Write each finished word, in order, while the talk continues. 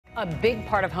A big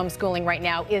part of homeschooling right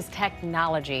now is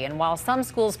technology, and while some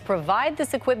schools provide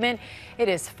this equipment, it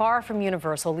is far from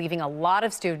universal, leaving a lot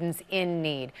of students in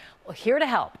need. Well, here to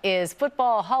help is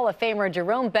Football Hall of Famer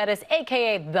Jerome Bettis,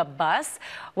 aka The Bus.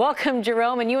 Welcome,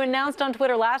 Jerome. And you announced on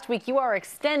Twitter last week you are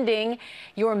extending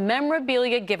your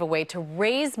memorabilia giveaway to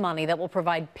raise money that will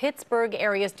provide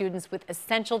Pittsburgh-area students with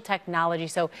essential technology.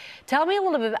 So tell me a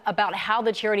little bit about how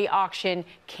the charity auction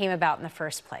came about in the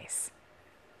first place.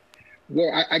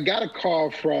 Well, I got a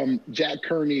call from Jack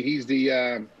Kearney. He's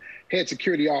the head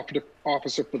security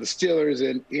officer for the Steelers,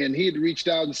 and he had reached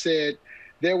out and said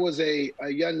there was a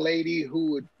young lady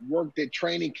who had worked at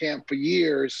training camp for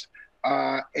years,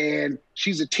 and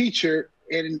she's a teacher,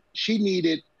 and she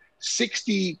needed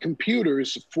 60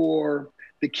 computers for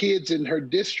the kids in her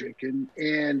district.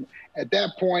 And at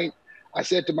that point, I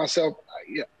said to myself,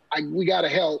 we got to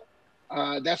help.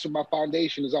 That's what my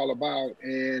foundation is all about.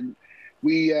 And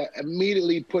we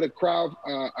immediately put a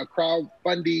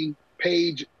crowdfunding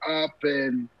page up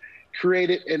and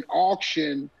created an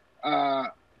auction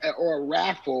or a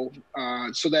raffle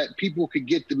so that people could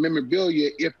get the memorabilia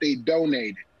if they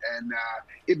donated. And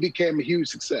it became a huge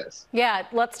success. Yeah,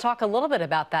 let's talk a little bit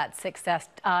about that success.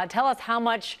 Tell us how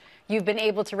much you've been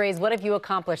able to raise. What have you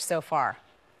accomplished so far?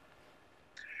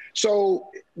 So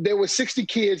there were 60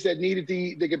 kids that needed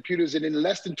the computers, and in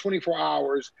less than 24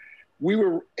 hours, we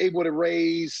were able to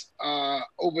raise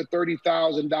over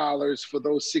 $30,000 for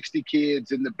those 60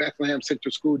 kids in the Bethlehem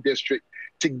Central School District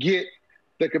to get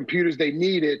the computers they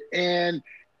needed. And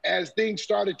as things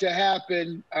started to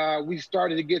happen, we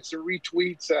started to get some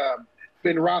retweets.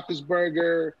 Ben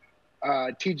Roethlisberger,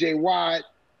 TJ Watt,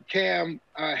 Cam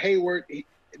Hayward,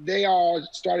 they all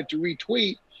started to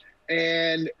retweet.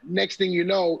 And next thing you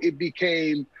know, it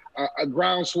became a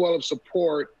groundswell of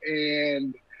support.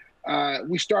 And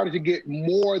we started to get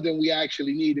more than we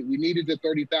actually needed. We needed the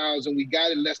 30,000. We got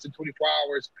it in less than 24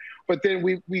 hours. But then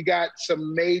we got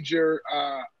some major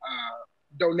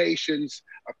donations,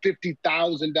 a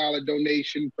 $50,000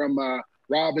 donation from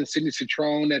Rob and Cindy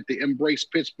Citrone at the Embrace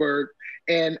Pittsburgh.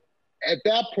 And at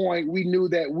that point, we knew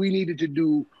that we needed to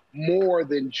do more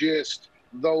than just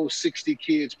those 60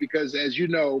 kids, because as you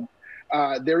know,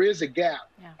 there is a gap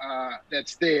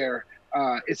that's there.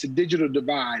 It's a digital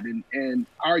divide, and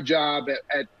our job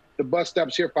at the Bus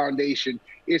Stops Here Foundation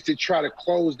is to try to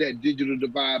close that digital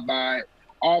divide by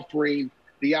offering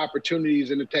the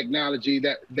opportunities and the technology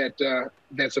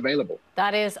that's available.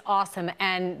 That is awesome,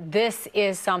 and this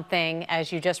is something,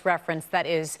 as you just referenced, that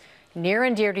is near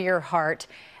and dear to your heart.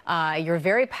 You're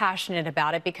very passionate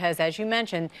about it because, as you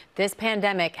mentioned, this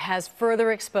pandemic has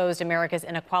further exposed America's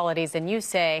inequalities, and you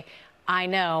say, I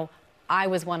know, I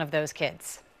was one of those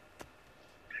kids.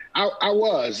 I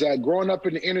was growing up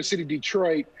in the inner city of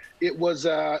Detroit. It was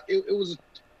a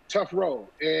tough road,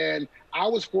 and I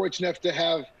was fortunate enough to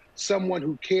have someone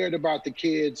who cared about the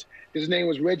kids. His name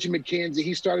was Reggie McKenzie.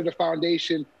 He started a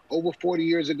foundation over 40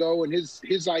 years ago, and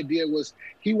his idea was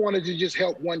he wanted to just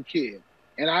help one kid.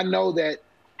 And I know that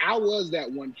I was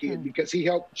that one kid because he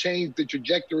helped change the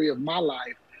trajectory of my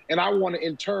life, and I want to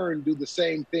in turn do the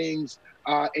same things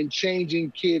in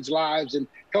changing kids' lives and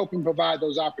helping provide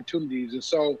those opportunities. And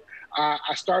so I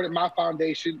started my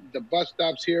foundation, the Bus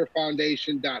Stops Here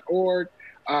Foundation.org,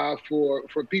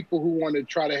 for people who want to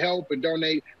try to help and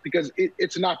donate, because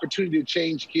it's an opportunity to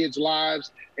change kids'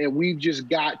 lives. And we've just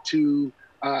got to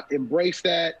embrace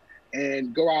that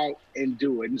and go out and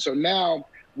do it. And so now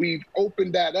we've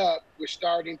opened that up. We're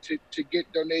starting to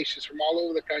get donations from all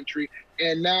over the country.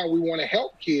 And now we want to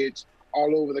help kids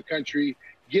all over the country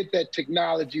get that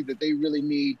technology that they really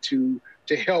need to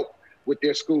help with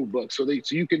their school books. So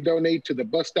you can donate to the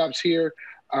Bus Stops Here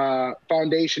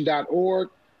Foundation.org,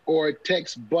 or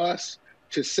text BUS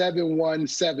to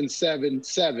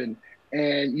 71777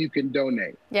 and you can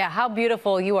donate. Yeah, how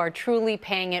beautiful. You are truly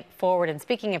paying it forward. And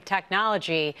speaking of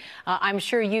technology, I'm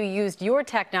sure you used your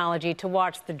technology to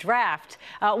watch the draft.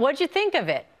 What'd you think of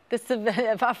it? This is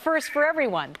a first for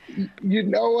everyone. You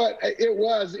know what? It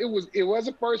was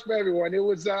a first for everyone. It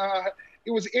was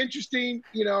interesting.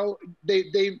 You know, they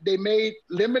made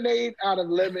lemonade out of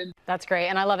lemon. That's great.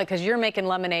 And I love it because you're making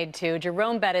lemonade too.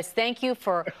 Jerome Bettis, thank you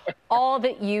for all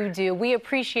that you do. We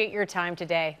appreciate your time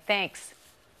today. Thanks.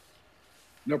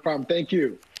 No problem. Thank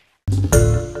you.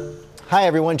 Hi,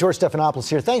 everyone. George Stephanopoulos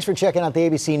here. Thanks for checking out the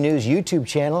ABC News YouTube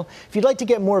channel. If you'd like to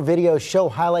get more videos, show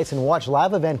highlights, and watch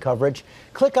live event coverage,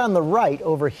 click on the right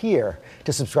over here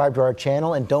to subscribe to our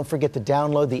channel. And don't forget to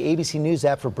download the ABC News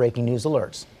app for breaking news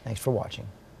alerts. Thanks for watching.